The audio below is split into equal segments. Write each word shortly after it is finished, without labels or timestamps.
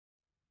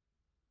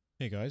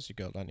Hey guys, you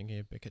got Lightning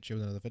here, back at you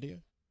with another video.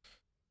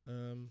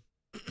 Um,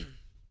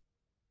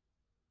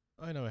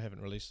 I know I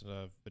haven't released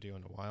a video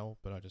in a while,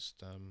 but I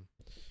just have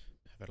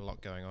had a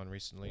lot going on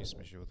recently,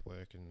 especially with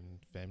work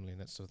and family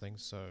and that sort of thing.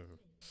 So,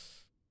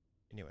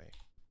 anyway,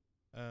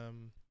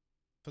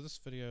 for this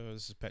video,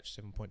 this is patch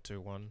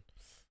 7.21.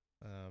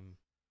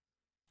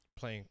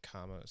 Playing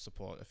Karma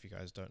support. If you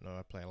guys don't know,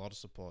 I play a lot of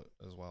support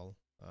as well.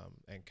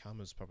 And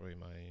Karma is probably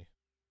my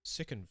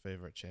second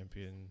favorite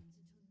champion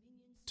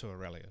to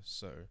ARELIA,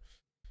 so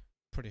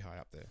pretty high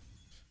up there.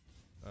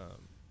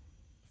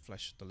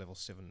 Flash the level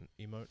 7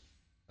 emote.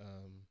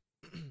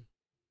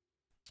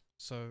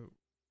 So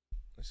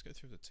let's go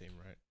through the team,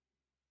 right?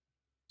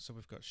 So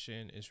we've got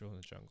Shen, Israel in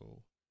the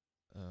jungle,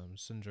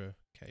 Syndra,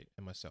 Kate,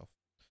 and myself.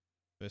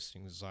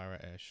 Versing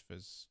Zyra, Ashe,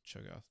 Fizz,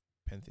 Cho'Gath,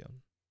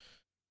 Pantheon.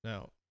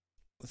 Now,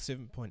 with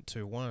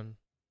 7.21,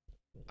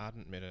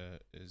 Ardent meta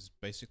is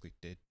basically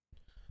dead.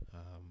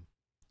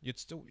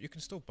 You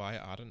can still buy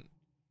Ardent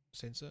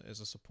sensor as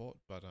a support,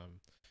 but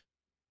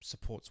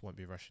supports won't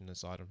be rushing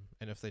this item,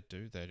 and if they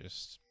do, they're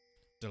just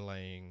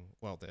delaying.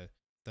 Well,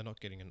 they're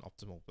not getting an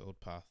optimal build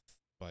path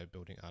by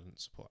building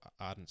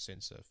Ardent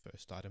sensor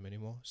first item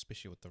anymore,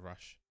 especially with the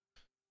rush.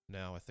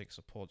 Now I think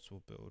supports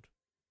will build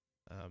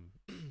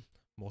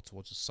more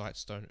towards a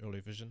Sightstone early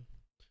vision,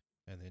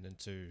 and then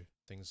into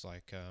things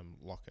like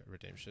Locket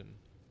Redemption,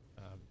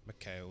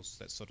 Mikhail's,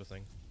 that sort of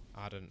thing.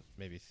 Ardent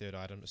maybe third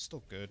item. It's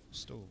still good,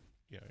 still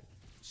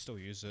still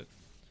use it,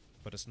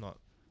 but it's not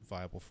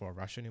viable for a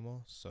rush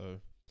anymore. So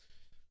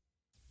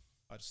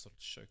I just thought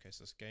to showcase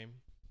this game.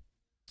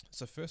 It's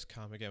the first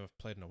Karma game I've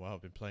played in a while.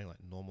 I've been playing like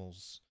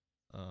normals,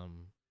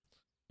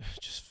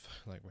 just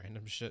like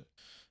random shit,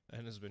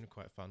 and it's been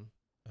quite fun.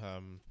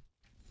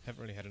 Haven't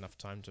really had enough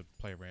time to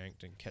play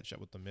ranked and catch up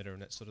with the meta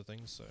and that sort of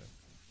thing, so...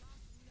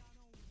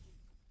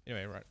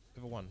 Anyway, right,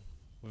 level 1.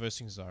 We're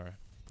versing Zyra.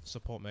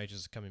 Support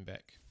mages are coming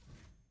back.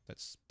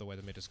 That's the way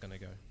the meta's gonna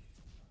go.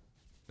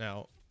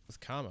 Now, with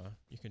Karma,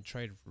 you can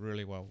trade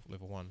really well with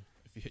level 1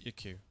 if you hit your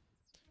Q.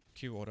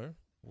 Q auto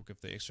will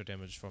give the extra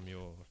damage from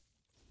your...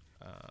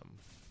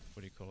 what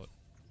do you call it?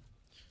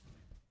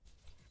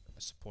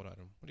 A support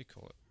item. What do you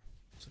call it?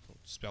 What's it called?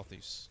 Spell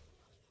Thieves.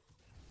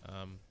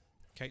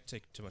 Kate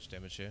take too much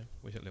damage here.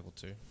 We hit level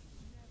 2.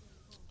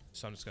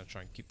 So I'm just going to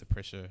try and keep the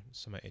pressure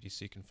so my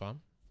ADC can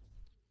farm.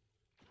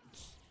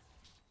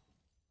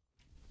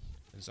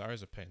 And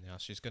Zyra's a pain now.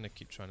 She's going to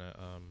keep trying to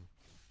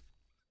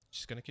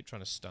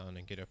stun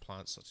and get her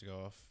plant slots to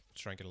go off,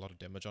 to try and get a lot of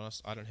damage on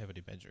us. I don't have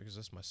any magic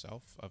resist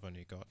myself. I've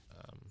only got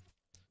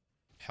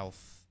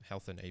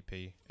health and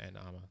AP and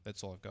armor.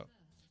 That's all I've got.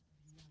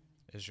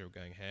 Israel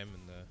going ham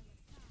and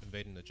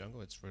invading the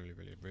jungle. It's really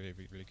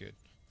good.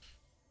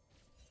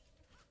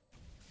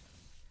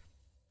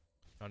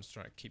 I'm just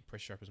trying to keep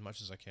pressure up as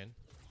much as I can.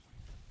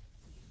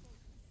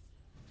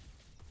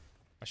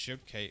 I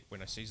shield Kate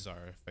when I see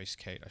Zyra face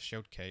Kate. I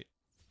shield Kate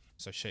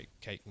so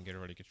Kate can get a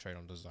really good trade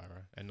onto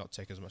Zyra and not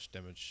take as much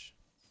damage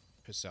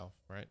herself,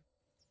 right?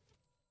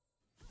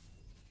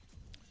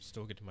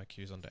 Still getting my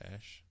Qs onto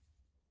Ashe.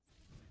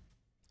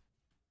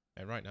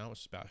 And right now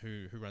it's about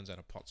who runs out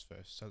of pots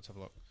first. So let's have a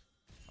look.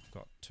 I've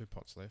got 2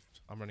 pots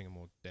left. I'm running a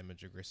more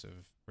damage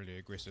aggressive, really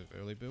aggressive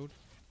early build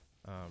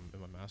in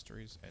my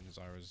masteries, and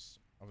Zyra's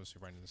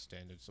obviously running the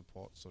standard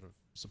support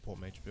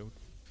mage build.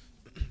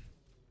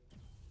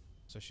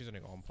 So she's only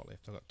got 1 pot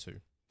left. I've got 2,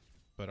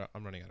 but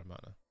I'm running out of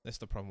mana. That's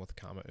the problem with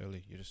Karma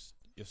early.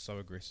 You're so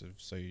aggressive,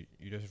 so you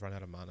just run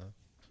out of mana.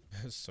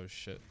 It's so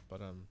shit.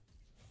 But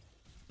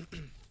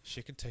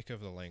she can take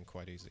over the lane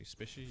quite easily,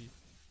 especially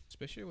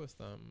with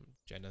the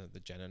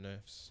Janna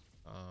nerfs.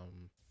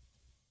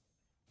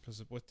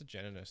 Because with the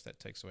Janna nerfs, that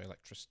takes away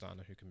like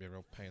Tristana, who can be a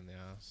real pain in the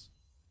ass.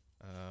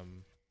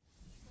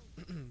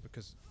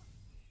 Because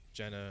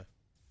Janna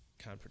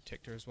can't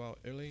protect her as well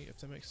early, if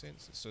that makes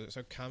sense.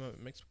 So Karma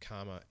makes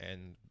Karma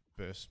and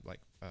burst like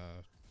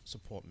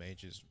support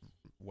mages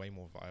way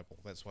more viable.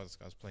 That's why this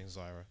guy's playing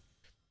Zyra.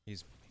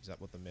 He's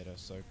up with the meta,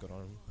 so good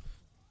on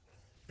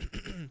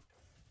him.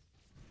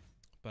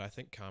 But I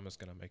think Karma's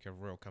gonna make a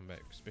real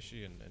comeback,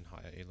 especially in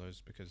higher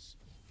elos, because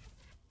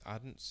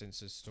Ardent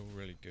Sense is still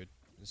really good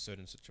in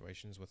certain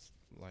situations with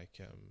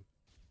like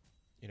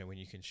when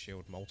you can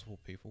shield multiple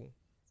people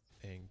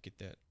and get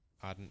that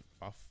Ardent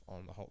buff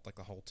on the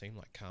whole team,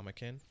 like Karma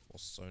can, or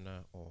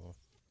Sona, or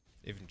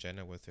even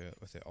Janna with her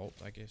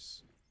ult, I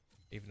guess.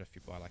 Even if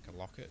you buy like a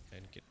Locket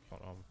and get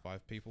on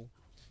 5 people,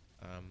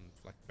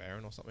 like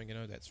Baron or something,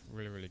 that's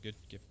really good,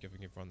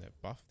 giving everyone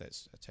that buff,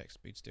 that's attack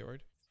speed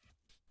steroid.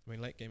 I mean,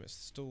 late game it's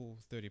still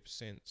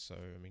 30%, so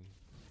I mean,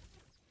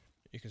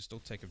 you can still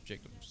take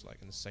objectives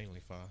like insanely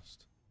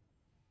fast.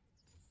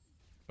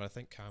 But I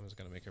think Karma's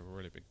going to make a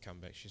really big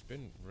comeback. She's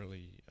been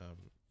really,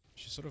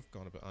 she's sort of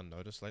gone a bit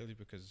unnoticed lately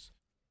because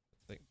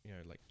I think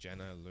like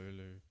Janna,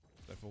 Lulu,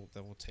 they've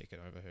all taken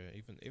over her.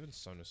 Even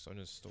Sona's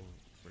still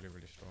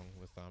really strong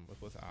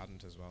with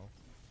Ardent as well.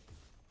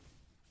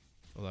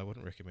 Although I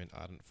wouldn't recommend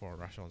Ardent for a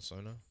rush on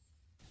Sona.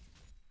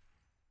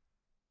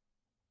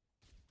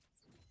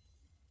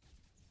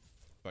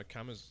 But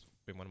Karma's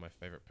been one of my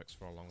favorite picks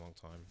for a long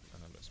time,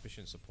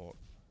 especially in support.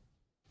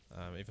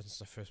 Even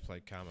since I first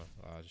played Karma,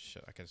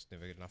 shit, I can just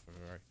never get enough of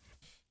her.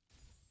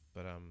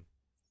 But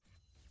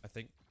I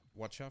think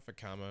watch out for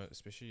Karma,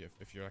 especially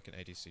if you're like an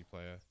ADC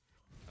player,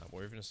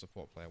 or even a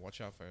support player.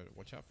 Watch out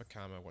for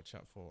Karma. Watch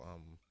out for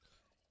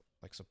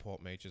like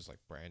support mages like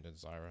Brand and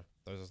Zyra.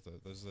 Those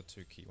are the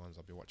two key ones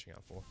I'll be watching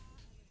out for.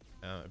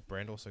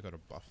 Brand also got a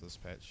buff this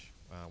patch,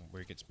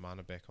 where he gets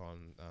mana back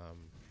on.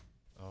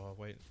 Oh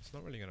wait, it's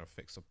not really gonna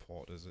affect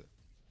support, is it?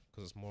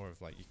 Because it's more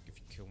of like if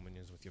you kill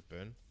minions with your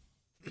burn.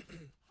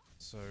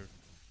 So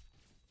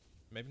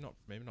maybe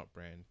not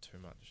Brand too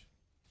much.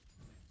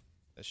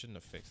 That shouldn't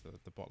affect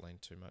the bot lane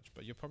too much,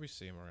 but you'll probably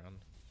see him around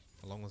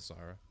along with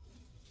Zyra.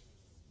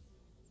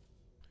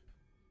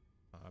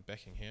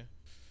 Backing here.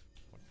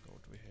 What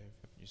gold do we have?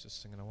 Haven't used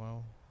this thing in a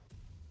while.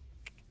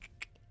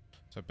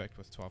 So backed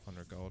with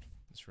 1200 gold.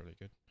 It's really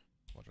good.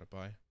 What did I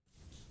buy?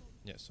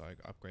 Yeah, so I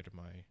upgraded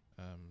my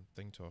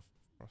thing to a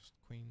Frost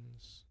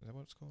Queens. Is that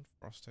what it's called?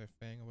 Frost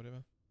Fang or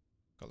whatever.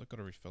 Got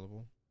a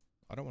refillable.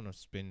 I don't want to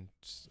spend,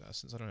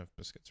 since I don't have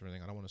biscuits or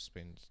anything, I don't want to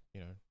spend,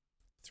 you know,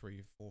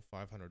 $300, $400,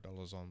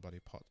 $500 on bloody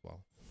pot.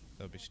 Well,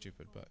 that would be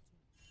stupid, but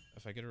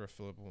if I get a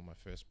refillable on my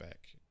first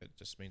back, it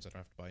just means I don't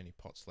have to buy any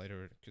pots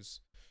later, because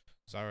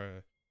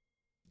Zyra,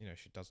 you know,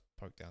 she does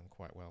poke down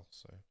quite well,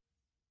 so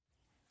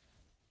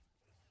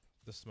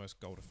this is the most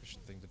gold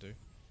efficient thing to do.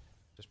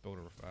 Just build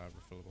a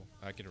refillable.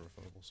 Get a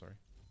refillable, sorry.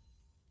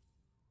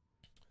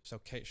 So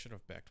Kate should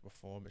have backed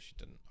before, but she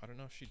didn't. I don't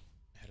know if she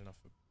had enough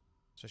for...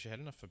 So she had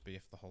enough for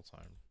BF the whole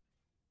time.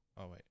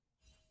 Oh wait.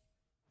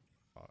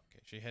 Oh,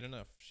 okay, she had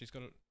enough. She's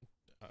got it,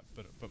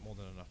 but more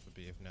than enough for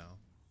BF now.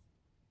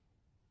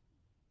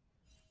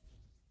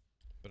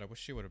 But I wish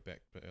she would have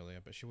backed a bit earlier,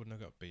 but she wouldn't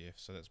have got BF,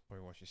 so that's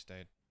probably why she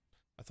stayed.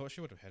 I thought she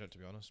would have had it, to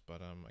be honest,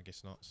 but I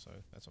guess not, so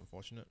that's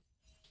unfortunate.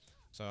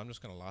 So I'm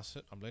just going to last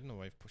it. I'm letting the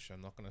wave push in.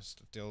 I'm not going to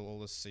steal all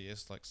this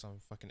CS like some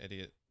fucking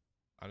idiot.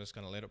 I'm just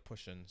going to let it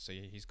push in.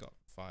 See, he's got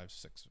 5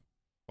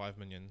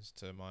 minions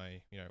to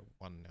my, you know,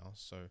 1 now.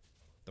 So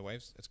the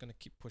waves, it's going to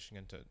keep pushing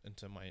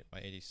into my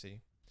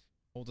ADC.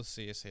 All the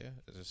CS here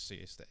is a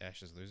CS that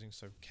Ashe is losing.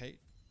 So Kate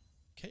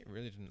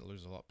really didn't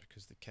lose a lot,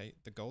 because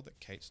the gold that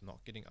Kate's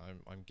not getting,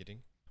 I'm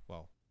getting.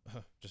 Well,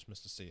 just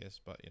missed the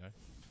CS, but you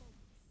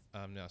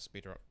know, now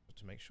speed her up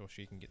to make sure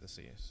she can get the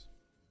CS.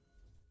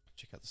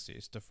 Check out the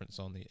CS difference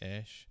on the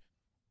Ashe.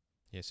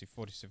 Yeah, see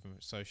 47.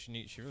 So she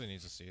really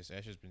needs a CS.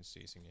 Ashe has been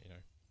CSing it, you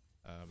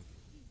know.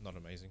 Not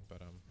amazing,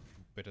 but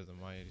better than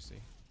my ADC.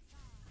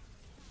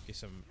 Get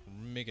some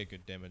mega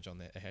good damage on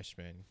that Ashe,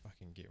 man.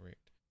 Fucking get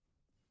wrecked.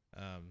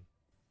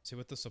 See,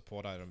 with the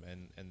support item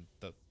and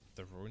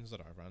the runes that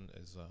I run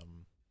is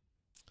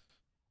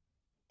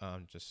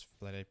just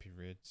flat AP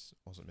reds,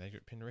 or was it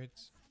magnet pin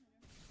reds?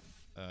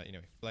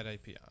 Anyway, flat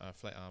AP,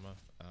 flat armor,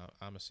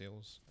 armor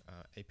seals,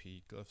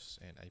 AP glyphs,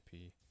 and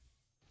AP.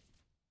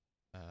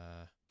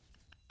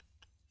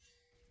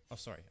 Oh,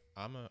 sorry,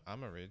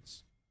 armor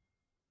reds,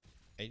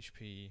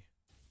 HP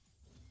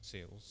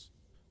seals,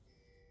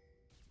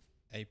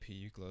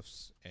 AP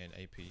glyphs, and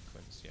AP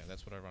quints. Yeah,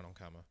 that's what I run on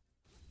Karma.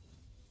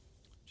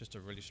 Just a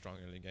really strong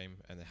early game,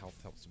 and the health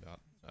helps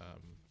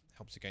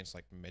helps against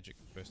like magic,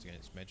 burst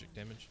against magic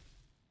damage.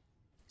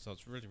 So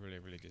it's really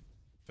good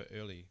for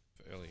early.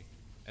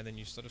 And then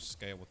you sort of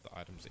scale with the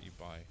items that you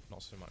buy,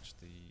 not so much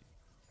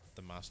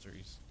the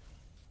masteries.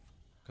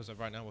 Because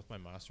right now with my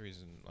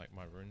masteries and like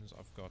my runes,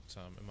 I've got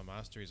in my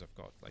masteries I've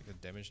got like the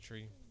damage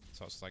tree,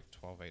 so it's like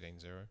 12, 18,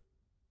 0.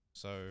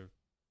 So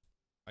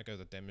I go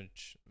the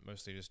damage,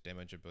 mostly just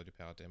damage, ability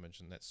power damage,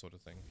 and that sort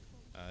of thing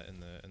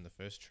in the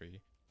first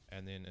tree,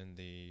 and then in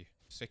the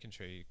second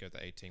tree go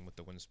the 18 with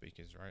the wind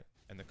speakers, right,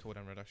 and the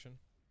cooldown reduction,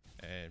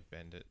 and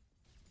bandit,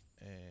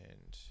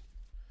 and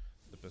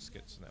the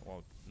biscuits and that.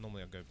 Well,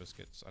 normally I'll go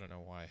biscuits. I don't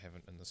know why I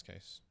haven't in this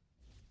case.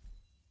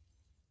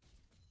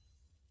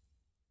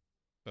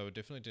 But we're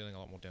definitely dealing a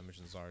lot more damage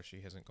than Zyra. She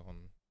hasn't gone...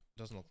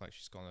 Doesn't look like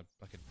she's gone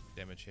like a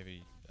damage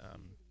heavy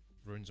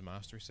runes and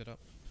mastery setup.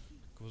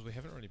 Because we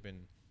haven't really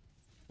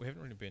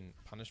been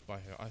punished by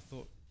her. I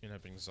thought, you know,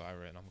 being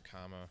Zyra and I'm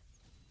Karma,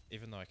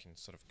 even though I can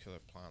sort of kill her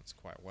plants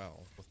quite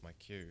well with my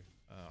Q,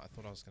 I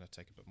thought I was going to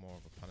take a bit more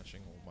of a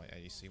punishing, or my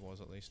ADC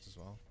was at least as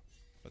well.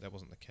 But that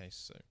wasn't the case,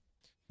 so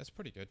that's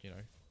pretty good, you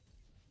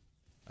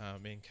know.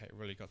 Me and Kate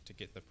really got to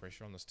get the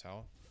pressure on this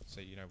tower.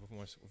 So, you know, we've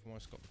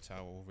almost got the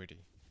tower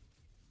already.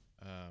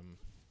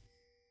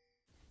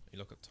 You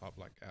look at top,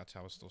 like our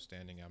tower's still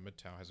standing, our mid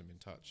tower hasn't been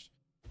touched.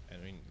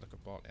 And I mean, look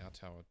at bot, our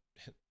tower,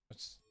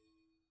 it's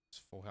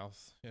full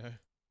health, you know.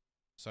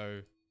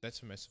 So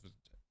that's a massive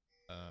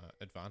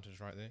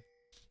advantage right there.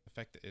 The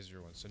fact that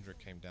Ezreal and Syndra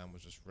came down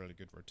was just really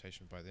good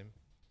rotation by them.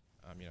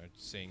 You know,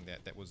 seeing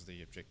that was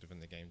the objective in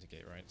the game to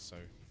get, right? So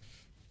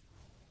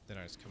then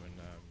I just come and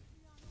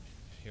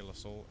heal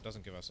us all. It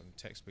doesn't give us an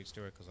attack speed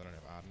steer because I don't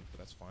have Ardent, but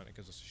that's fine, it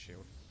gives us a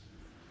shield.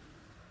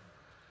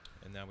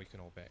 And now we can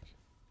all back.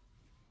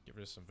 Get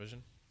rid of some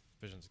vision.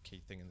 Vision's a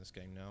key thing in this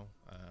game now,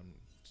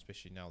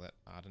 especially now that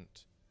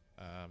Ardent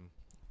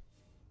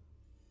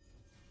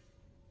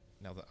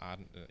now that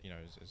Ardent, you know,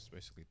 is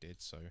basically dead,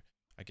 so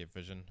I get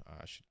vision.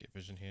 I should get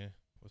vision here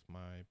with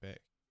my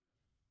back.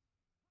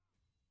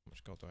 How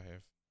much gold do I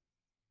have?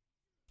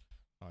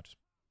 Oh, I just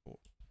bought.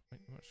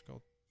 Wait, how much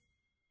gold?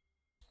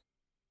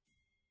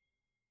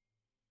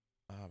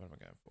 What am I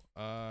going for?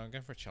 I'm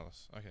going for a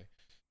chalice. Okay,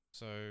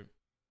 so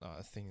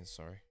Athens.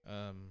 Sorry.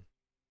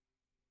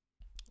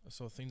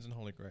 So Athens and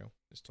Holy Grail.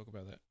 Let's talk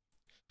about that.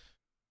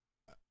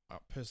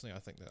 Personally, I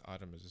think that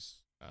item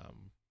is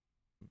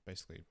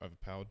basically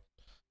overpowered.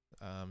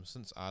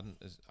 Since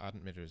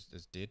Ardent meta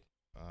is dead,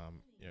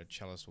 you know,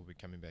 Chalice will be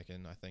coming back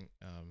in. I think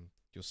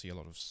you'll see a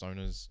lot of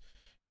Sonas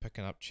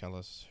picking up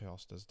Chalice. Who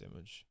else does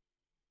damage?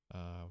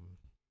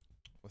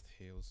 With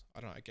heals. I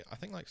don't know. I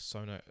think like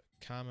Sona,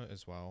 Karma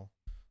as well.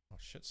 Oh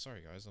shit!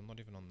 Sorry guys, I'm not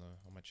even on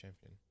my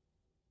champion.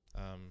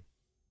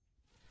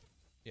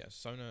 Yeah,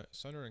 Sona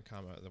and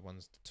Karma are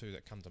the two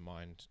that come to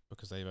mind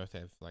because they both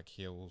have like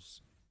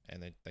heals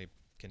and they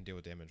can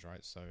deal damage,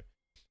 right? So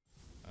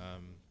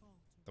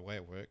the way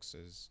it works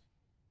is,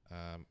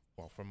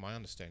 well, from my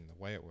understanding,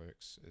 the way it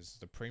works is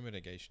the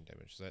pre-mitigation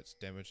damage. So that's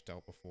damage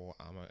dealt before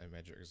armor and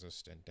magic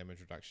resist and damage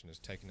reduction is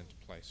taken into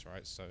place,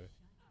 right? So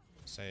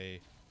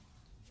say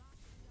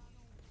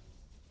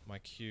my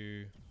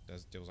Q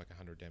deals like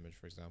 100 damage,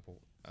 for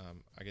example.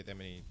 I get that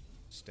many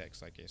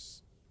stacks, I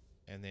guess,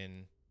 and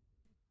then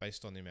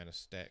based on the amount of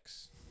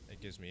stacks, it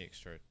gives me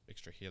extra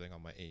healing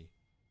on my E.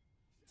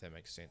 If that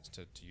makes sense,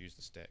 to use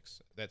the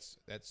stacks.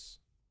 That's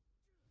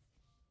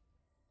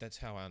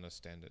how I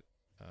understand it.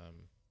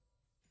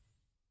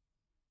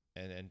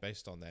 And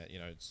based on that, you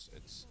know, it's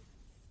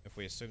if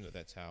we assume that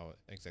that's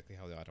exactly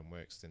how the item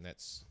works, then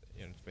that's,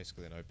 you know, it's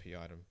basically an OP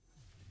item.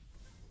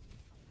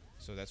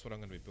 So that's what I'm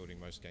going to be building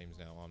most games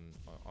now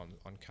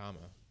on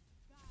Karma.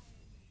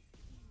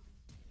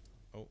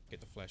 Oh, get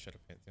the flash out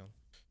of Pantheon.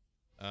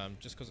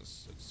 Just because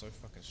it's so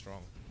fucking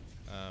strong.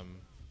 I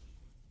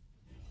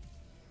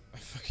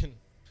fucking,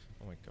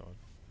 oh my god.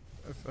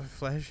 I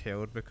flash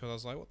healed because I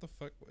was like, what the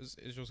fuck, is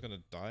Israel's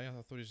gonna die? I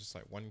thought he was just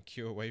like 1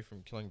 Q away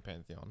from killing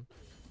Pantheon.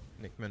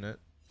 Next minute,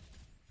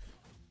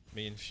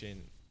 me and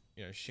Shen,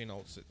 you know, Shen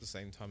ults at the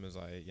same time as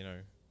I, you know,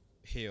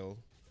 heal,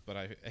 but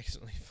I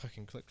accidentally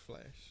fucking clicked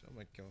flash. Oh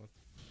my god.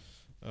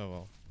 Oh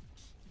well,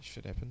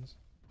 shit happens.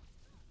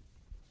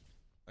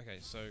 Okay,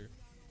 so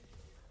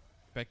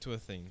back to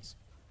Athens.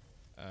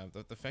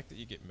 The fact that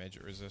you get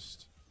magic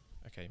resist.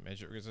 Okay,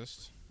 magic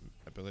resist,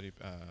 ability,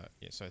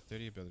 yeah, so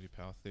 30 ability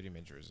power, 30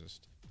 magic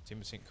resist,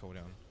 10%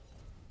 cooldown.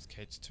 This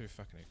Kate's too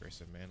fucking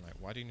aggressive, man. Like,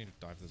 why do you need to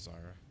dive the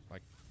Zyra?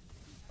 Like,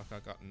 fuck, I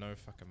got no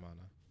fucking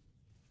mana.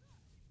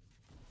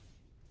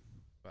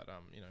 But,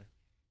 you know,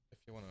 if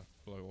you want to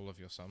blow all of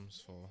your sums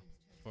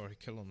for a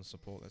kill on the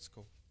support, that's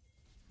cool.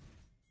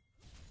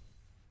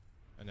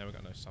 And now we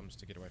got no sums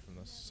to get away from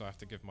this, so I have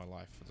to give my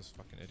life for this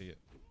fucking idiot.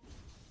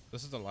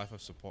 This is the life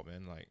of support,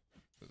 man. Like,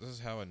 this is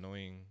how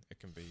annoying it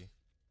can be.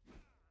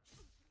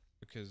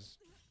 Because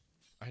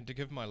I had to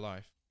give my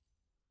life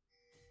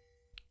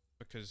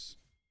because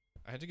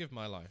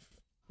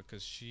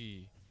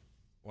she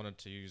wanted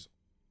to use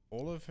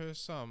all of her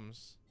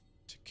sums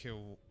to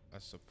kill a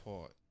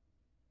support,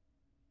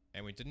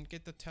 and we didn't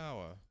get the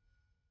tower.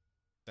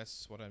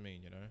 That's what I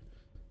mean, you know.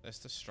 That's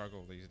the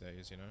struggle these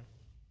days, you know.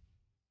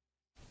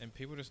 And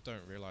people just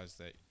don't realize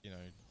that, you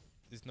know,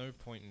 there's no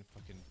point in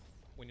fucking,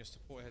 when your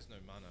support has no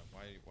mana,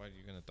 why are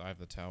you gonna dive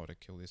the tower to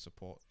kill their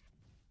support,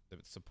 the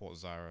support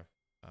Zyra?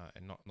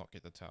 And not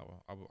get the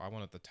tower. I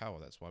wanted the tower,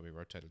 that's why we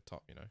rotated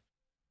top, you know.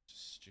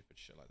 Just stupid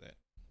shit like that.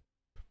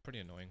 Pretty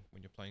annoying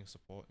when you're playing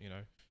support, you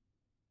know.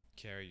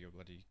 Carry your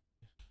bloody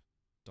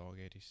dog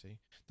ADC.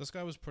 This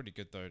guy was pretty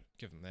good though,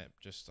 given that.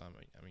 Just I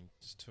mean,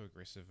 just too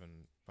aggressive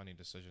and funny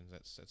decisions.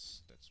 That's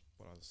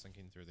what I was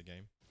thinking through the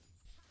game.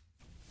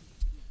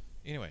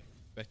 Anyway,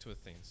 back to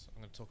Athens.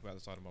 I'm going to talk about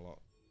this item a lot.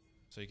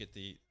 So you get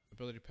the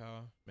ability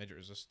power, magic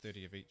resist,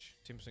 30 of each,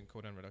 10%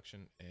 cooldown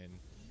reduction, and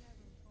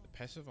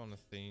passive on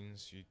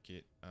Athens, you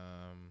get,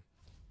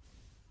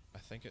 I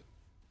think it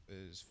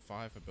is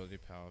 5 ability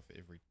power for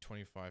every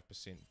 25%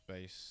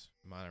 base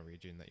mana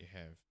regen that you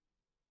have.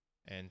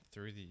 And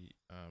through the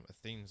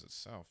Athens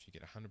itself, you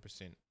get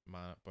 100%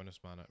 bonus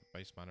mana,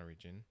 base mana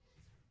regen.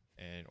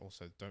 And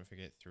also, don't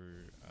forget,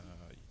 through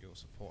your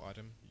support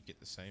item, you get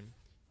the same.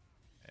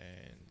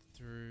 And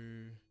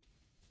through,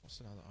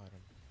 what's another item?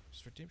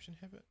 Is Redemption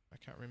Habit? I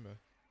can't remember.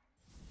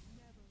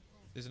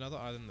 There's another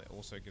item that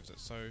also gives it.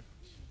 So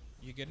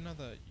you get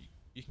another,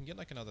 you can get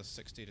like another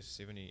 60 to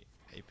 70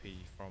 AP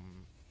from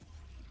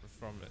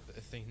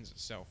Athens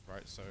itself,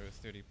 right? So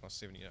 30 plus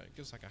 70, you know, it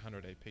gives like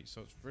 100 AP,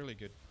 so it's really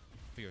good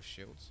for your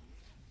shields.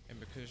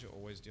 And because you're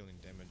always dealing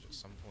damage at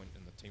some point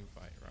in the team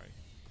fight, right?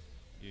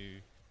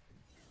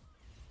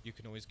 You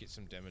can always get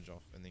some damage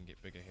off and then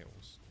get bigger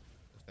heals,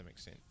 if that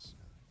makes sense.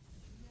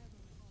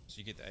 So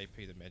you get the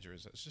AP, the magic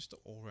resist. It's just an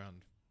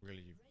all-round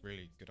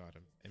really good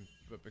item. And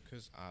but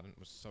because Ardent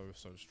was so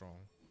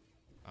strong,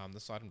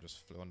 this item just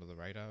flew under the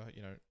radar,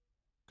 you know,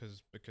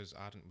 because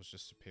Ardent was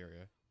just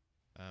superior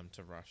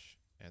to Rush,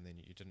 and then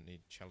you didn't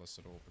need Chalice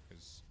at all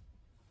because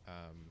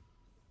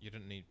you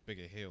didn't need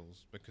bigger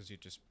heals because you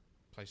just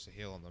place a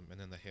heal on them, and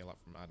then they heal up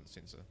from Ardent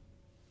Sensor.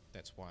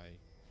 That's why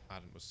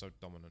Ardent was so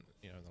dominant,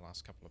 you know, in the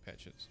last couple of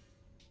patches.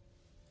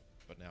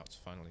 But now it's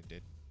finally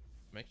dead.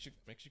 Makes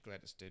you glad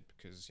it's dead,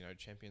 because, you know,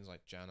 champions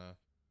like Janna,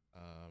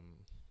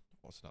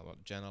 what's another one?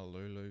 Janna,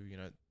 Lulu, you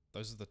know,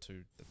 those are the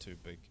two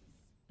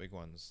big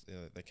ones.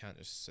 They can't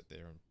just sit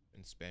there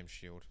and spam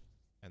shield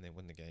and then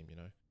win the game, you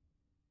know.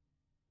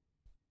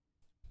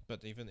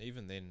 But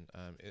even then,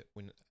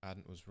 when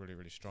Ardent was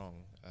really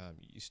strong,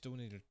 you still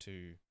needed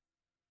to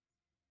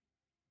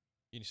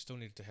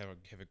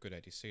have a good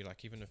ADC.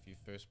 Like, even if you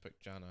first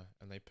pick Janna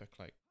and they pick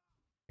like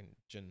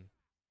Jhin,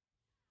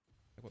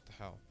 like, what the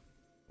hell?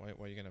 Why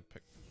are you gonna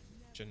pick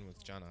Jhin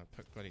with Janna?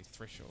 Pick bloody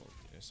Thresh or,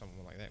 you know,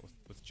 someone like that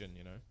with Jhin,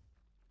 you know.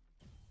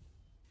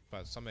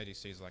 But some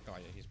ADCs are like, oh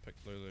yeah, he's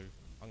picked Lulu,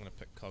 I'm gonna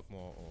pick Kog'Maw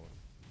or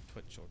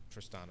Twitch or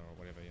Tristana or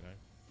whatever, you know.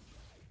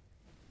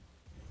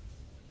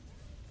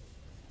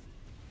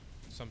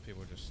 Some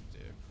people just,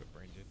 yeah, got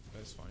brain dead,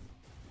 but it's fine.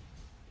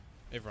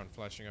 Everyone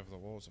flashing over the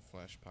walls, a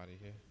flash party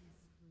here.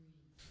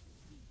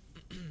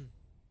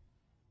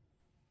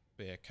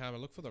 But yeah, Karma,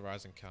 look for the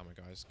Rising Karma,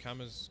 guys.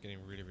 Karma's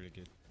getting really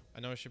good. I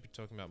know I should be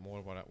talking about more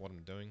about what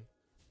I'm doing.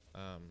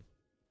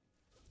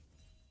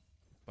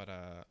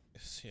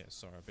 Yeah,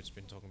 sorry, I've just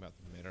been talking about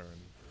the meta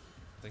and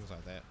things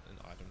like that and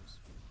items.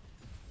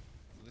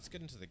 Let's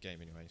get into the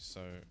game anyway.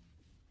 So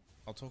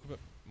I'll talk a bit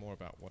more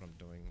about what I'm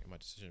doing and my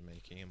decision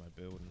making and my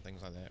build and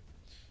things like that.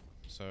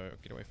 So I'll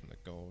get away from the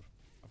gold.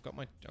 I've got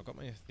my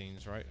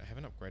Athenes, right? I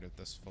haven't upgraded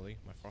this fully,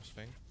 my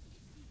Frostfang,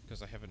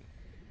 because I haven't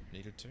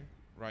needed to.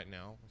 Right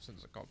now,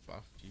 since it got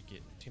buffed, you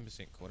get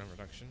 10% cooldown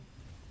reduction.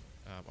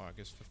 Or I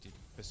guess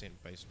 50%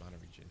 base mana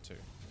regen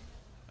too.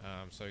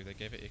 So they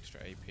gave it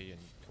extra AP and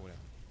cooldown,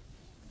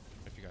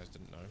 if you guys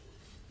didn't know.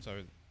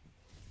 So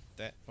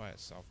that by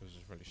itself is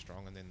just really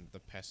strong. And then the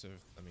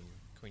passive, I mean,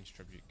 Queen's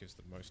Tribute gives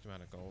the most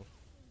amount of gold,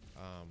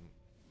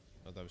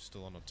 although it's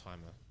still on a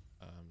timer.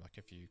 Like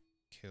if you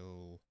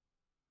kill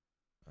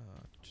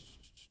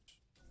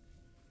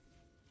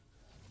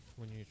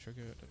when you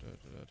trigger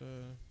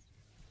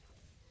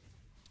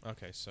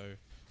okay, so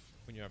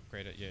when you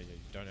upgrade it, yeah, you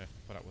don't have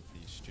to put up with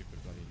these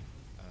stupid bloody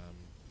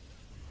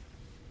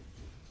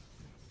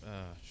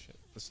shit,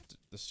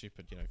 the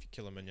stupid, you know, if you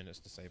kill a minion it's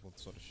disabled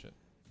sort of shit.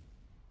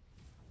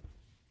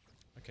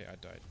 Okay, I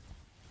died.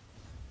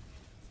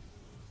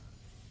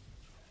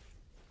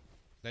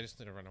 They just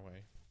need to run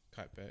away.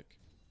 Kite back.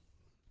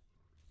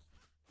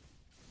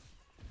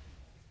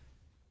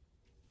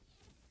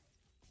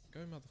 Go,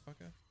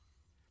 motherfucker.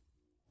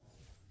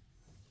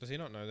 Does he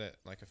not know that,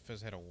 like, if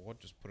Fizz had a ward,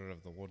 just put it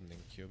over the ward and then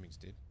cure me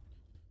instead?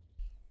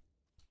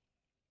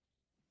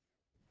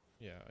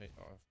 Yeah,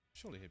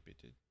 surely he'd be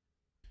dead.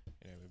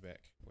 Anyway,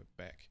 we're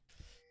back.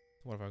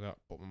 What have I got?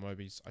 Bought my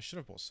Mobies. I should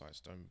have bought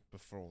Sightstone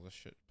before all this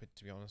shit, but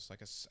to be honest,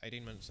 like, it's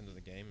 18 minutes into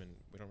the game and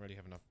we don't really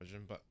have enough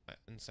vision, but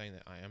in saying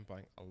that, I am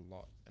buying a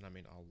lot, and I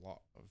mean a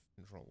lot of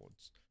control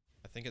wards.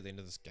 I think at the end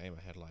of this game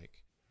I had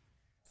like,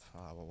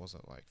 what was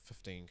it, like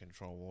 15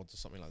 control wards or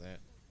something like that.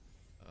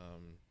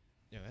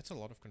 Yeah, that's a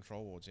lot of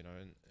control wards, you know,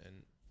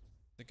 and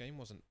the game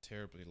wasn't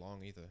terribly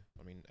long either.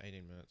 I mean,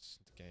 18 minutes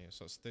into the game,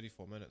 so it's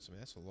 34 minutes. I mean,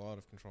 that's a lot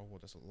of control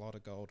ward, that's a lot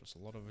of gold, that's a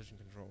lot of vision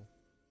control.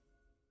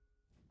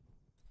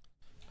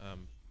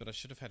 But I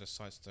should have had a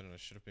Sightstone and I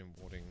should have been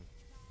warding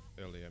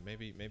earlier.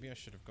 Maybe I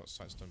should have got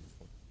Sightstone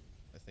before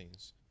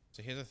Athenes.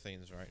 So here's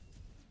Athenes, right?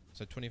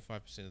 So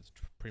 25% of the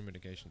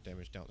pre-mitigation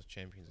damage dealt to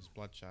champions is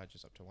blood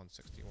charges up to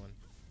 161.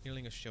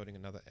 Healing or shielding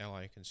another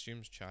ally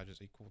consumes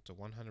charges equal to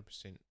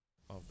 100%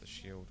 of the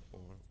shield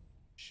or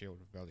shield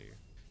value.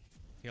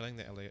 Healing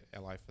the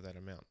ally for that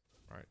amount,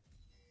 right?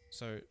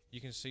 So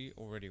you can see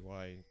already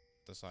why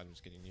this item's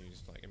getting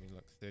used. Like, I mean,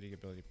 look, 30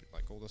 ability,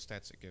 like all the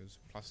stats it gives,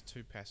 plus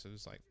 2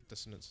 passives, like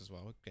dissonance as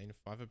well. Gain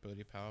 5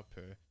 ability power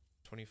per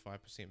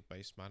 25%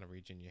 base mana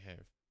regen you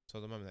have. So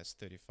at the moment that's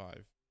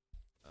 35.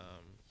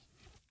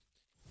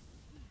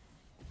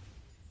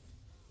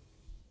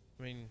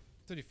 I mean,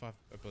 35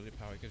 ability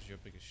power gives you a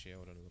bigger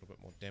shield and a little bit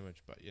more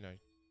damage, but you know,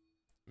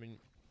 I mean,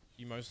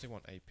 you mostly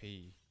want AP.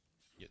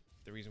 Yet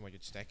the reason why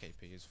you'd stack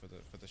AP is for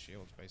the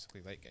shields,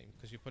 basically late game,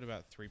 because you put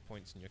about 3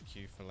 points in your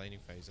queue for laning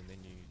phase, and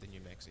then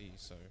you max E.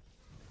 So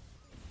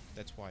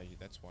that's why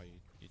that's why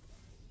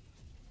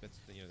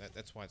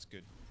it's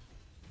good.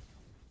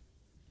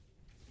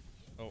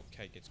 Oh,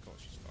 Kate gets caught.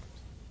 She's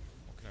fucked.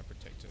 What can I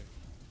protect her?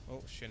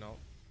 Oh, Chanel.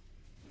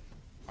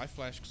 I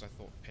flashed because I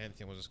thought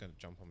Pantheon was just going to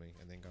jump on me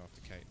and then go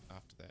after Kate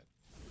after that.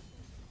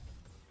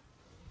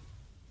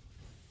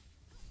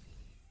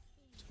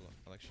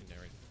 I'll actually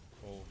narrate.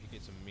 Oh, he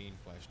gets a mean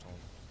flash on.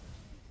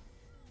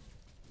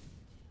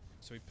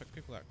 So we pick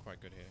people out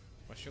quite good here.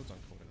 My shield's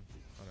uncooled in.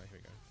 Oh no, here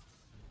we go.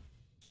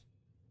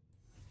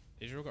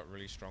 Israel got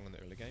really strong in the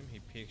early game.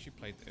 He actually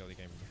played the early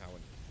game how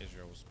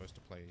Israel was supposed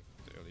to play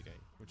the early game,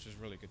 which is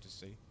really good to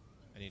see.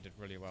 And he did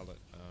really well at,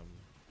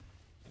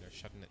 you know,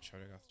 shutting that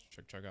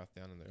Cho'Gath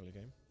down in the early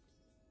game.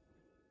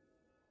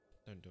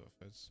 Don't do it,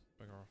 Fizz.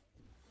 Bugger off.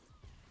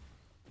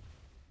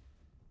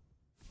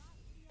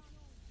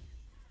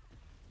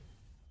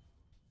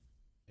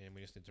 And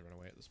we just need to run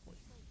away at this point.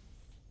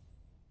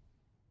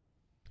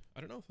 I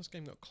don't know if this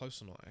game got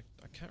close or not.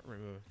 I can't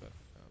remember, but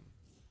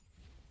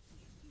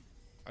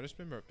I just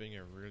remember it being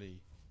a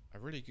really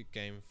good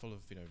game full of,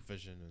 you know,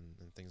 vision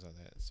and things like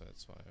that. So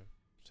that's why I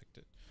picked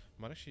it.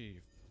 I might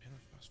actually, can I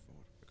fast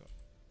forward? I forgot.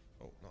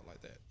 Oh, not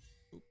like that.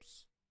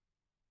 Oops.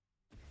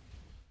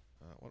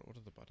 What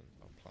are the buttons?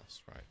 Oh,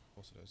 plus, right. Of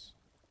course it is.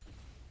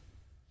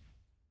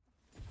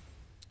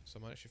 So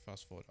I might actually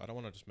fast forward. I don't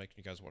want to just make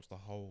you guys watch the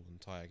whole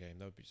entire game.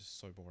 That would be just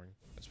so boring.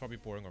 It's probably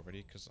boring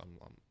already because I'm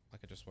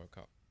like I just woke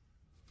up.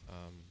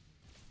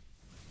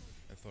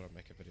 And thought I'd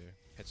make a video.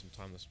 Had some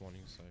time this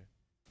morning, so.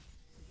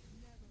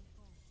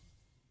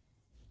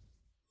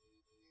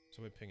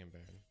 So we're pinging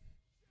Baron.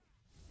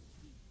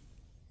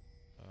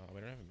 We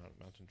don't have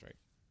a mountain drake.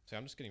 So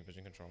I'm just getting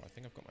vision control. I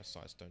think I've got my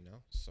sight stone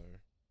now, so.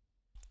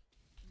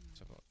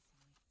 So I've got.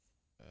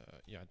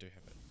 Yeah, I do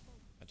have it.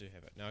 I do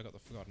have it. Now I got the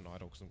Forgotten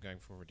Idol because I'm going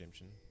for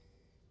redemption.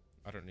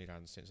 I don't need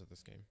Iron Sense of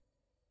this game.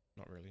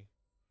 Not really.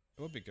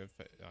 It would be good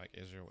for like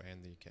Ezreal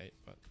and the Kate,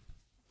 but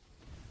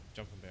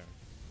jump on Baron.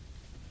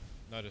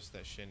 Notice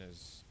that Shen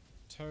is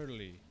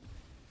totally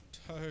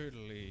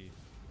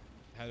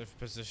out of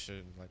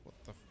position. Like, what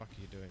the fuck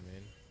are you doing,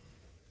 man?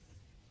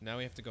 Now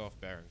we have to go off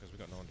Baron because we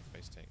got no one to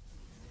face tank.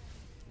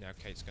 Now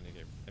Kate's gonna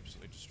get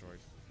absolutely destroyed.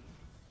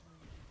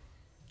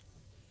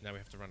 Now we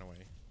have to run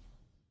away.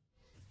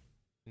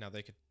 Now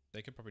they could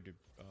probably do.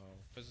 Oh,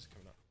 Fizz is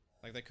coming up.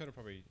 Like they could have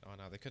probably. Oh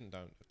no, they couldn't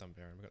have done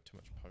Baron. We got too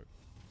much poke.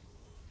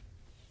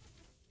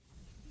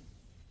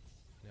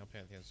 Now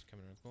Pantheon's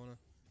coming around the corner.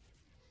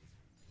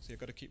 See, I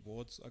got to keep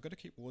wards. I got to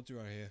keep wards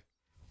right here,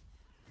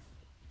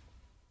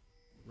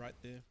 right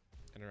there,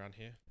 and around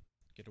here.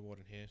 Get a ward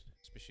in here,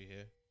 especially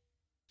here.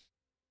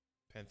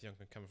 Pantheon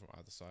can come from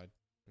either side.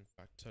 In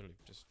fact, totally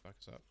just fuck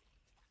us up.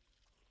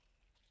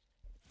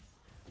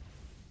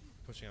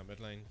 Pushing our mid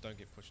lane. Don't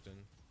get pushed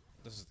in.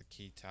 This is the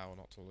key tower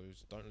not to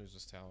lose. Don't lose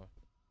this tower.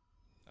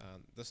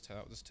 This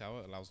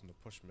tower allows them to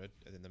push mid,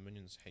 and then the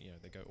minions, you know,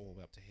 they go all the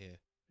way up to here.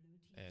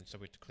 And so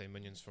we have to clear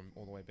minions from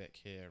all the way back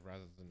here,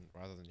 rather than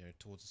you know,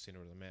 towards the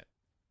center of the map,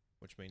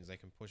 which means they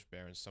can push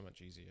Baron so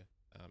much easier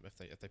if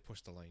they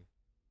push the lane.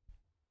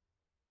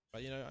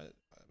 But you know,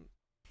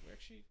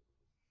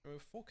 we're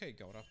 4k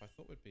gold up. I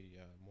thought we'd be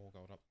more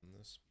gold up than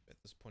this at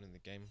this point in the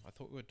game. I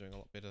thought we were doing a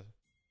lot better.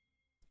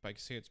 But you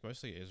can see it's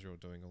mostly Ezreal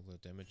doing all the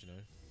damage, you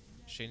know.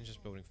 Shen's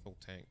just building full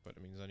tank, but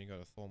I mean, he's only got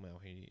a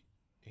Thormail. He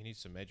needs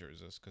some magic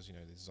resist because, you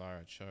know, there's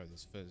Zyra, Cho,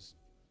 there's Fizz,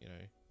 you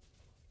know.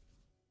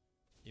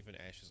 Even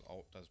Ashe's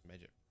ult does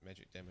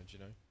magic damage, you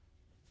know.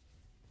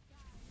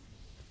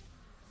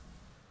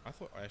 I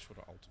thought Ashe would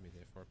have ulted me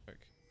there for a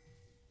pick.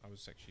 I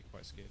was actually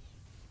quite scared.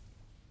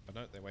 But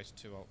no, they wasted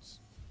 2 ults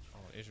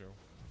on Ezreal.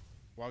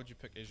 Why would you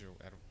pick Ezreal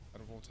out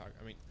of all target?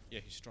 I mean, yeah,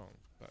 he's strong,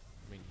 but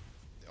I mean,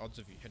 the odds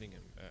of you hitting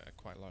him are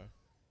quite low.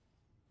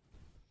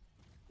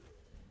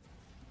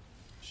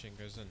 Shen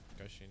goes in.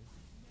 Go Shen.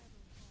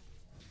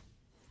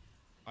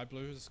 I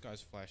blew this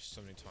guy's flash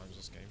so many times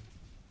this game.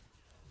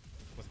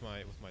 With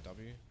my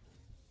W.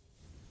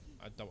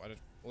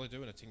 All I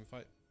do in a team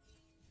fight.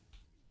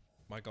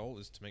 My goal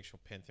is to make sure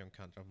Pantheon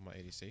can't jump on my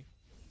ADC.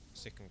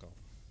 Second goal.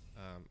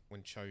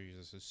 When Cho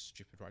uses his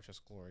stupid Righteous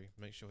Glory,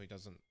 make sure he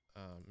doesn't.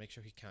 Make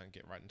sure he can't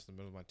get right into the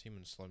middle of my team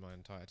and slow my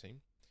entire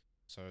team.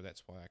 So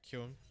that's why I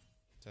Q him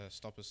to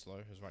stop his slow,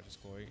 his Righteous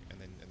Glory, and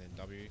then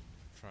W,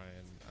 try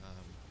and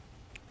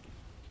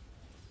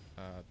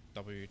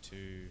W to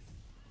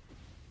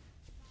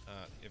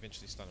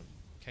eventually stun him.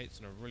 Kate's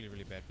in a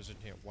really bad position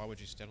here. Why would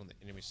you stand on the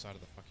enemy side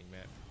of the fucking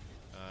map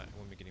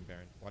when we're getting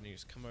Baron? Why don't you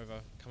just come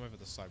over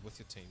the side with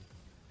your team,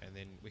 and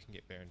then we can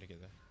get Baron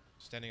together.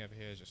 Standing over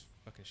here is just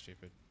fucking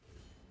stupid.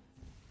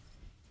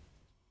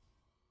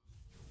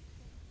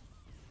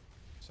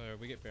 So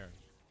we get Baron,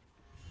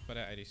 but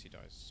our ADC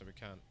dies, so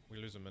we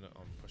lose a minute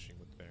on pushing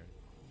with Baron.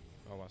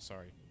 Oh well,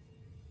 sorry.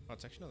 Oh,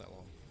 it's actually not that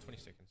long. 20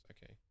 seconds.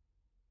 Okay.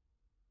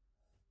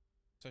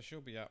 So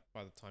she'll be up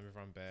by the time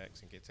everyone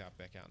backs and gets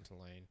back out into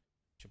lane.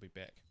 She'll be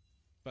back.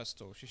 But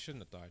still, she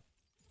shouldn't have died.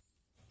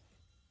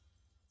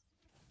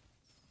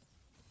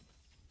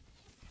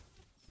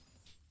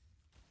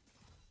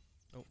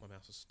 Oh, my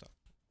mouse is stuck.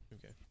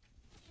 Okay.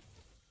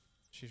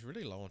 She's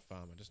really low on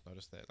farm. I just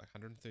noticed that. Like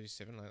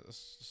 137. Like this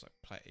is just like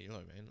plat elo,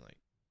 man. Like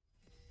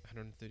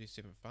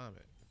 137 farm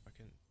at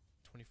fucking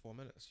 24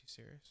 minutes. You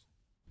serious?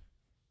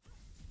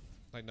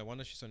 Like no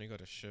wonder she's only got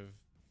a Shiv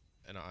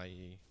and an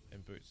IE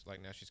and boots. Like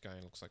now she's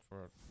going. Looks like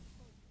for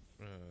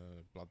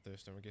a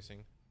bloodthirst. I'm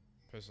guessing.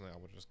 Personally, I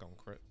would have just gone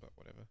crit, but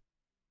whatever.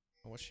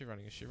 Oh, what's she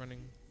running? Is she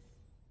running?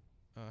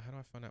 How do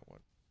I find out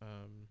what?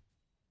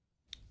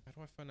 How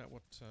do I find out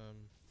what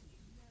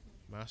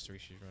mastery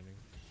she's running?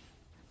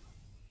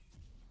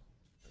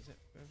 Is it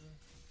Fervor?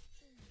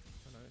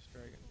 Oh no, it's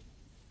Dragon.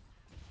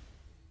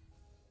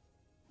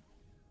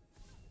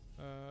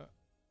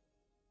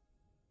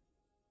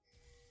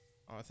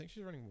 Oh, I think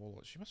she's running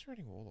Warlords. She must be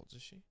running Warlords,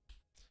 is she?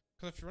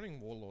 Because if you're running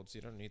Warlords,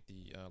 you don't need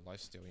the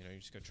lifesteal. You know, you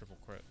just go triple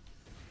crit,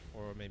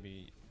 or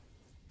maybe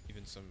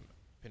even some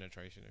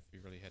penetration if you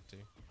really had to.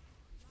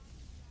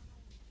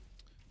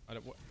 I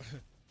don't.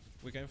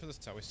 we're going for this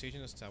tower. We're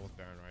sieging this tower with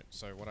Baron, right?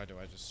 So what I do,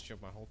 I just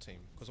shield my whole team.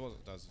 Because what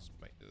it does is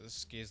it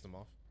scares them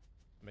off.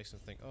 It makes them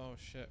think, oh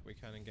shit, we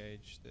can't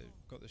engage. They've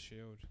got the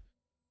shield.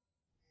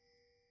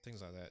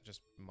 Things like that.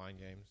 Just mind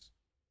games.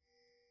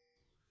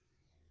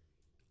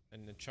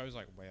 And the Cho's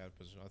like way out of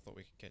position. I thought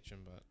we could catch him,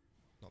 but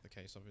not the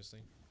case, obviously.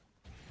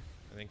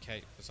 And then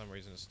Kate, for some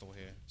reason, is still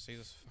here. See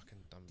this fucking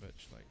dumb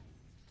bitch, like...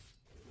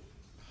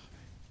 Oh,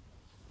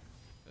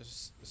 man.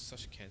 It's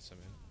such a cancer,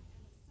 man.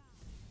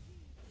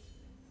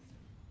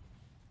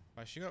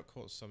 Like, she got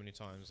caught so many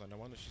times, like, no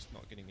wonder she's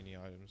not getting any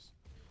items.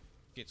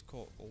 Gets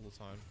caught all the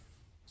time.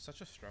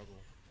 Such a struggle.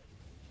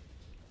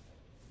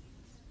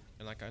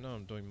 And like, I know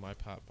I'm doing my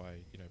part by,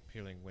 you know,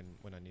 peeling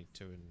when I need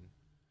to, and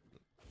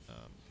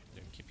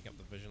you know, keeping up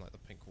the vision, like the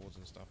pink wards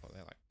and stuff like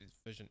that. Like, there's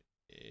vision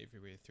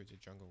everywhere through the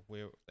jungle.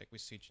 We're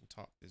sieging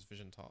top, there's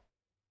vision top.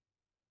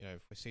 You know,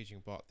 if we're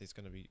sieging bot, there's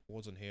going to be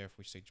wards in here if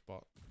we siege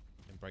bot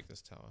and break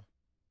this tower.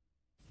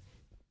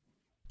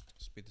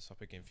 Speed this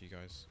up again for you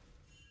guys.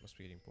 Must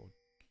be getting bored.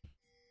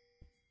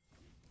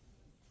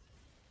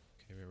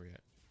 Okay, where are we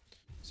at?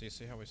 So you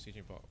see how we're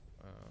sieging bot?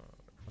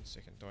 1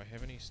 second. Do I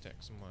have any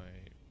stacks on my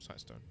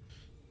sightstone?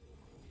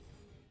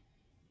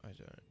 I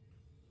don't.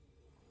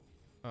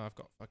 Oh, I've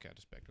got. Okay, I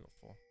just backed. I got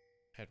 4.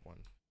 Had 1.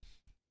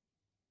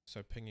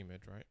 So pinging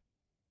mid, right?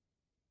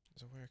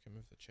 Is there a way I can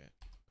move the chat?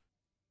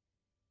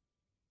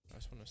 I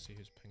just want to see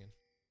who's pinging.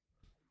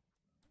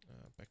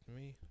 Back to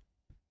me.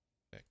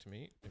 Back to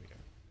me. There we go.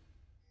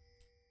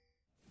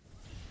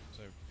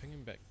 So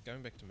pinging back,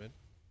 going back to mid.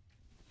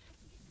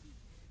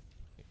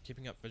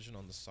 Keeping up vision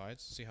on the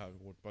sides. See how I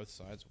ward both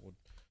sides.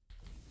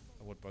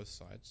 I ward both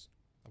sides.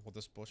 I ward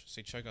this bush.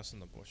 See Cho'Gath's in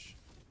the bush.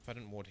 If I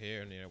didn't ward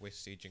here, and you know we're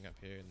sieging up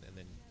here, and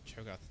then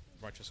Cho'Gath,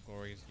 Righteous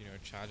Glory, you know,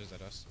 charges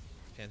at us,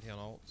 Pantheon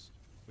ults,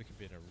 we could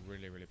be in a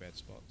really, really bad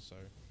spot. So,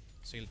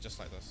 see, just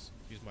like this,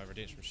 use my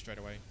redemption straight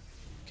away.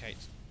 Kate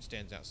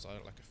stands outside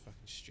it like a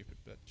fucking stupid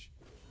bitch.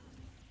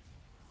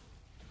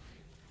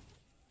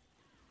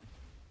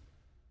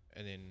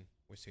 And then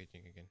we're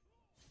sieging again.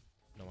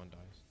 No one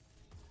dies.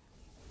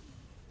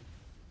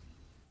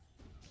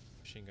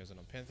 Machine goes in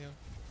on Pantheon.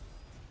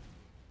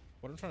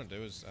 What I'm trying to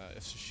do is,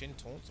 if Shen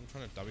taunts, I'm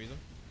trying to W them.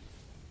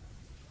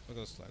 Look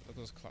at this, like, look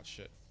at this clutch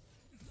shit.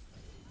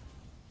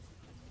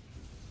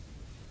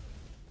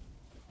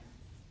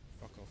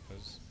 Fuck off,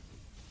 Fizz.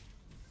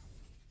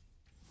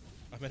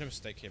 I made a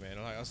mistake here, man.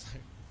 I was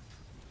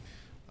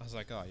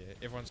like, oh yeah,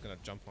 everyone's gonna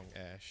jump on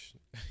Ashe.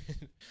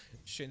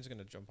 Shen's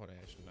gonna jump on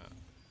Ashe. Nah,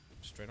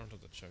 straight onto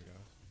the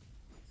Cho'Gath.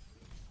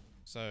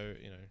 So,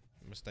 you know,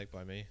 mistake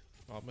by me.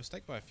 Oh,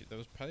 mistake by a few. That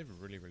was probably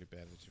really, really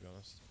bad, to be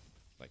honest.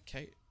 Like,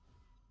 Kate,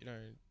 you know,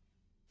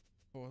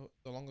 for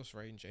the longest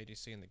range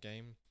ADC in the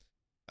game,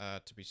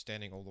 to be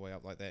standing all the way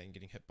up like that and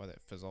getting hit by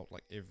that fizz ult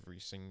like every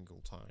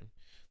single time.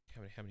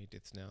 How many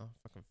deaths now?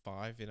 Fucking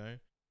 5, you know?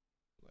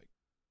 Like,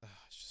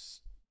 it's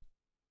just...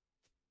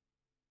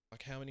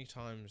 Like, how many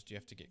times do you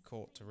have to get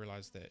caught to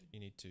realize that you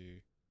need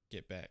to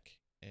get back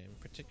and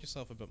protect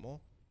yourself a bit more?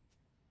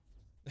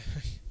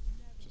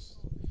 Just...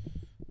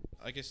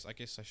 I guess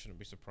I shouldn't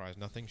be surprised.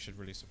 Nothing should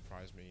really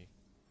surprise me,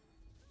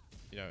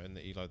 you know, in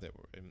the elo that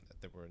we're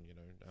in, you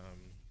know.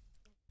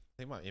 I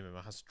think my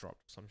MMR has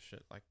dropped some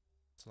shit, like,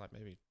 to like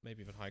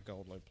maybe even high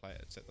gold, low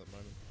platelets at the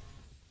moment.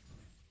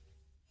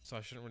 So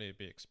I shouldn't really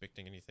be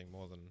expecting anything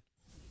more than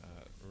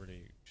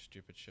really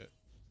stupid shit.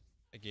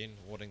 Again,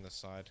 warding the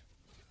side.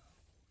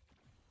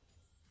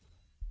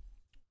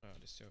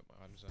 Let's see what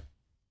my items are.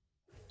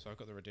 So I've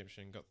got the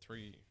redemption, got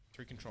three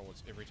control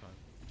wards every time.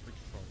 3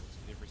 control wards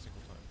every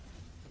single time.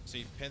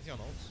 See, Pantheon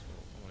ults,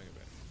 I want to go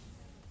back.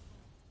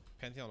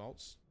 Pantheon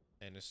ults,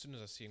 and as soon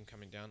as I see him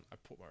coming down, I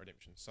put my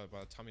redemption. So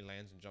by the time he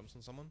lands and jumps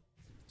on someone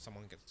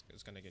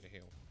is going to get a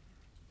heal.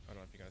 I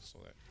don't know if you guys saw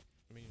that.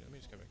 Let me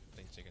just go back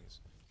 15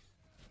 seconds.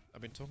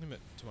 I've been talking a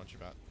bit too much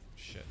about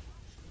shit.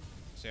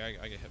 See, I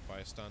get hit by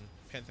a stun.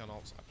 Pantheon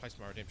ults, I place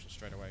my redemption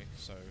straight away,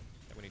 so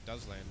that when he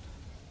does land,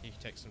 he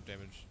takes some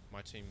damage.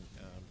 My team,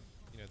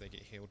 you know, they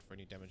get healed for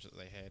any damage that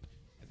they had,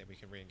 and then we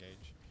can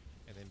re-engage.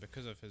 And then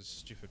because of his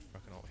stupid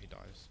fucking ult, he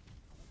dies.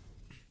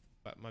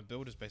 But my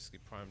build is basically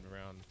primed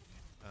around,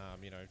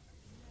 you know,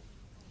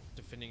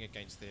 defending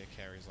against their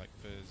carries like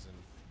Fizz and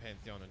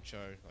Pantheon and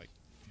Cho, like,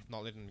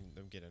 not letting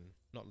them get in,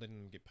 not letting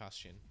them get past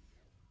Shen.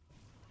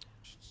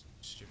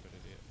 Stupid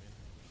idiot, man.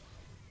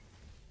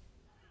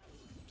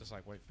 Just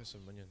like wait for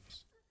some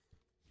minions.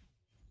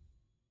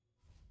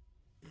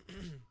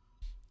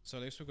 So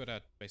at least we've got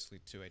our basically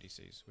 2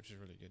 ADCs, which is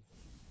really good.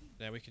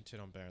 Now we can turn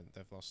on Baron.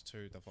 They've lost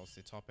 2. They've lost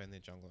their top and their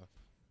jungler.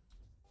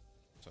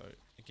 So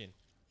again,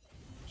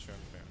 straight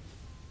on Baron.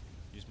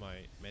 Use my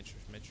mantra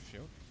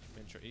shield,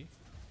 mantra E,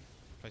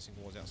 placing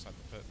wards outside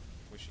the pit,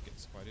 where she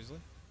gets quite easily.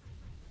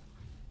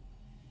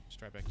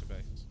 Straight back to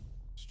base,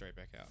 straight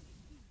back out.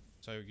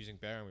 So using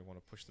Baron, we want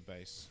to push the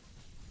base.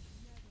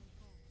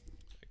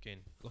 Again,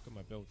 look at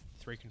my build.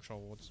 3 control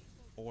wards,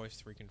 always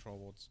 3 control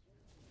wards.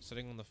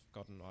 Sitting on the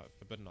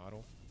Forbidden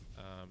Idol,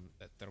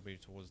 that'll be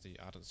towards the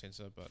Ardent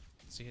sensor, but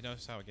see, he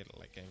knows how I get it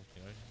late game,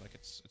 you know, like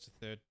it's a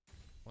third,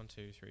 1,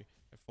 2, 3,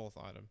 a 4th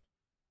item.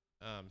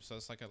 So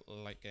it's like a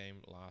late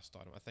game last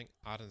item. I think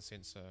Ardent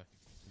Sensor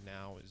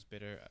now is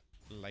better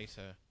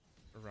later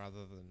rather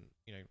than,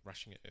 you know,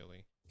 rushing it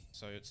early.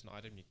 So it's an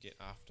item you get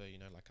after, you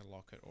know, like a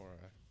locket or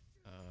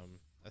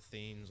a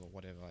Themes or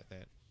whatever like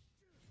that.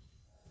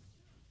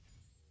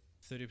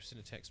 30%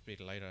 attack speed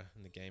later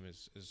in the game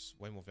is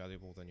way more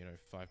valuable than, you know,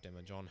 5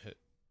 damage on hit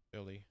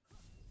early.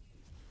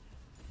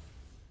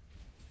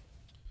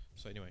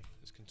 So anyway,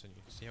 let's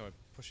continue. See how we're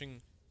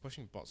pushing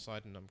bot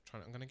side, and I'm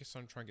gonna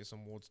try and get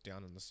some wards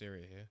down in this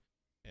area here,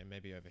 and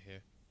maybe over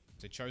here.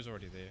 So Cho's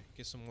already there.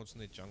 Get some wards in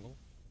the jungle,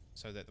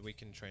 so that we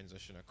can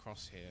transition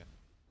across here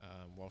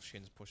while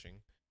Shen's pushing,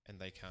 and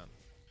they can't.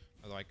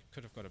 Although I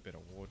could have got a better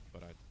ward,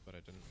 but I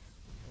didn't.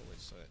 Oh,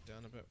 let's slow that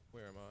down a bit.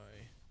 Where am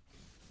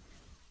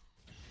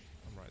I?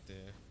 I'm right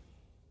there.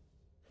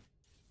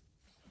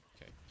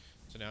 Okay.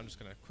 So now I'm just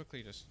gonna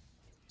quickly just.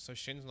 So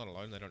Shen's not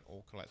alone. They don't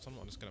all collapse. I'm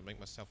just gonna make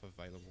myself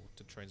available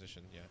to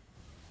transition. Yeah.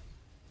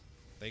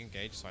 They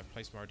engage, so I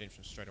place my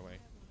redemption straight away,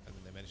 and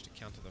then they manage to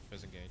counter the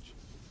fizz engage.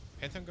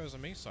 Pantheon goes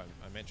on me, so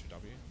I mantra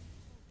W,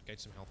 gauge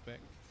some health back,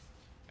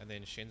 and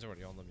then Shen's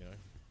already on them, you know.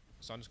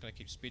 So I'm just going to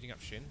keep speeding up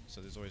Shen, so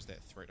there's always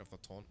that threat of the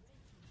taunt.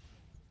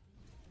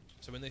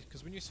 So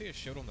because when you see a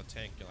shield on the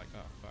tank, you're like,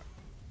 oh fuck.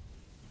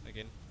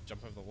 Again,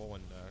 jump over the wall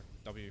and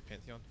W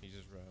Pantheon, he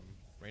just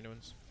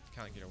Reno-ins.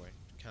 Can't get away,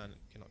 cannot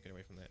get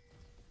away from that.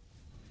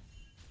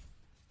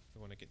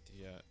 We want to get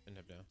the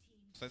inhib now.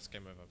 So that's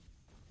game over.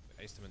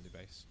 Ace them in the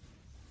base.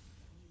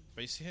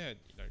 But you see how,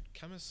 you know,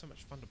 Cam is so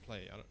much fun to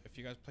play. If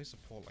you guys play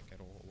support like at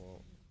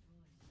all,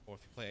 or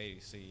if you play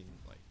ADC and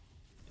like,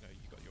 you know,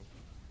 you got your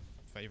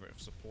favorite of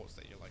supports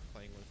that you like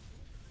playing with.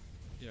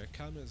 You know,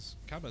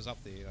 Karma's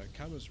up there. You know,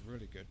 Karma's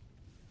really good.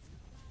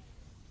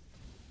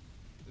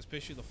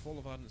 Especially the Fall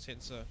of Ardent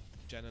Sensor,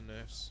 Janna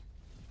nerfs.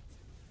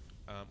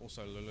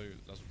 Also Lulu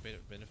doesn't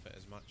benefit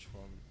as much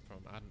from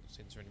Ardent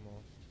Sensor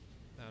anymore.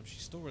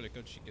 She's still really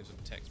good. She gives an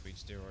attack speed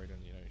steroid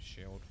and, you know,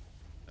 shield,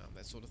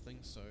 that sort of thing.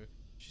 So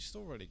she's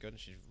still really good, and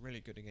she's really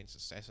good against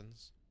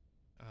assassins.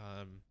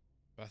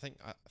 But I think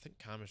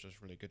Karma's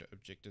just really good at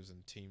objectives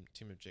and team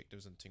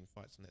objectives and team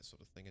fights and that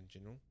sort of thing in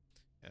general.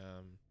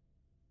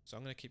 So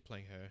I'm gonna keep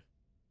playing her,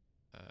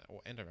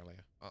 and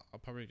Aurelia. I'll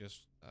probably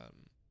just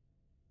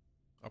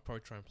I'll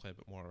probably try and play a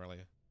bit more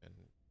Aurelia and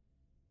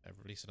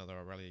release another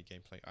Aurelia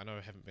gameplay. I know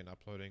I haven't been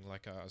uploading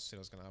like I said I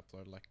was gonna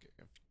upload like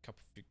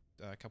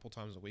a couple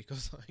times a week or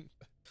something,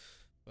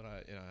 but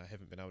I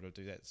haven't been able to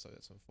do that, so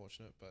that's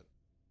unfortunate. But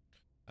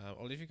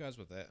I'll leave you guys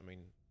with that. I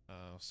mean,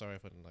 sorry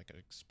if I didn't like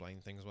explain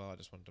things well. I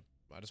just wanted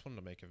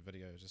to make a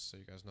video just so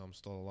you guys know I'm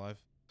still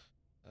alive.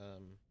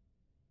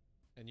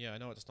 And yeah, I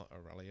know it's not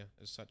Aurelia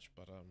as such,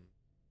 but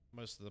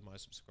most of my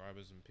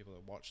subscribers and people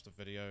that watch the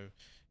video,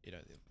 you know,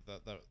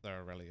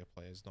 they're Aurelia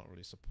players, not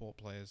really support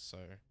players. So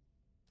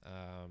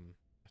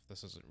if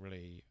this isn't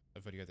really a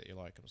video that you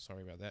like, I'm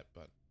sorry about that,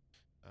 but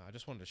I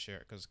just wanted to share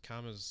it because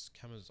Karma's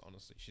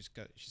honestly, she's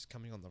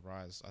coming on the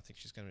rise. I think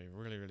she's going to be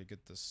really, really good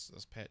this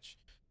patch.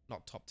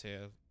 Not top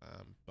tier,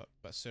 but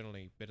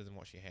certainly better than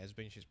what she has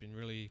been. She's been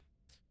really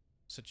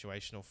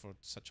situational for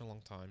such a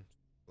long time.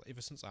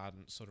 Ever since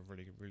Ardent sort of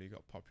really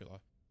got popular,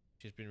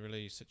 she's been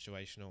really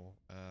situational.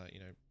 You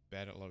know,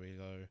 bad at low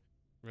elo,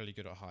 really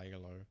good at high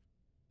elo.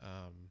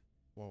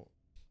 Well,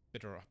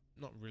 better,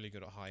 not really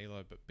good at high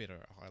elo, but better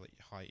at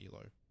high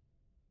elo.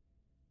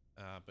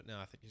 But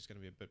now I think he's going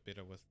to be a bit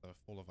better with the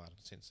Fall of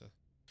Ardent Sensor.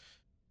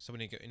 So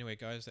anyway,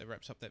 guys, that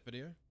wraps up that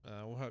video.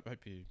 We'll hope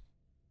you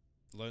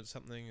learned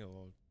something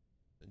or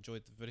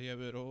enjoyed the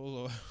video at all,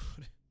 or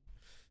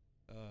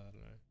I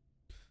don't know.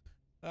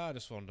 I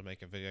just wanted to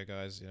make a video,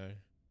 guys. You know,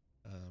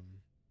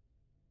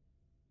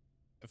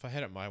 if I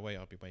had it my way,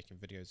 I'd be making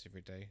videos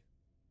every day.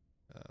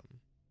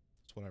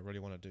 That's what I really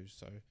want to do.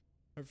 So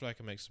hopefully I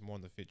can make some more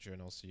in the future,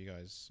 and I'll see you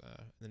guys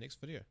in the next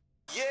video.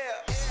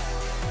 Yeah.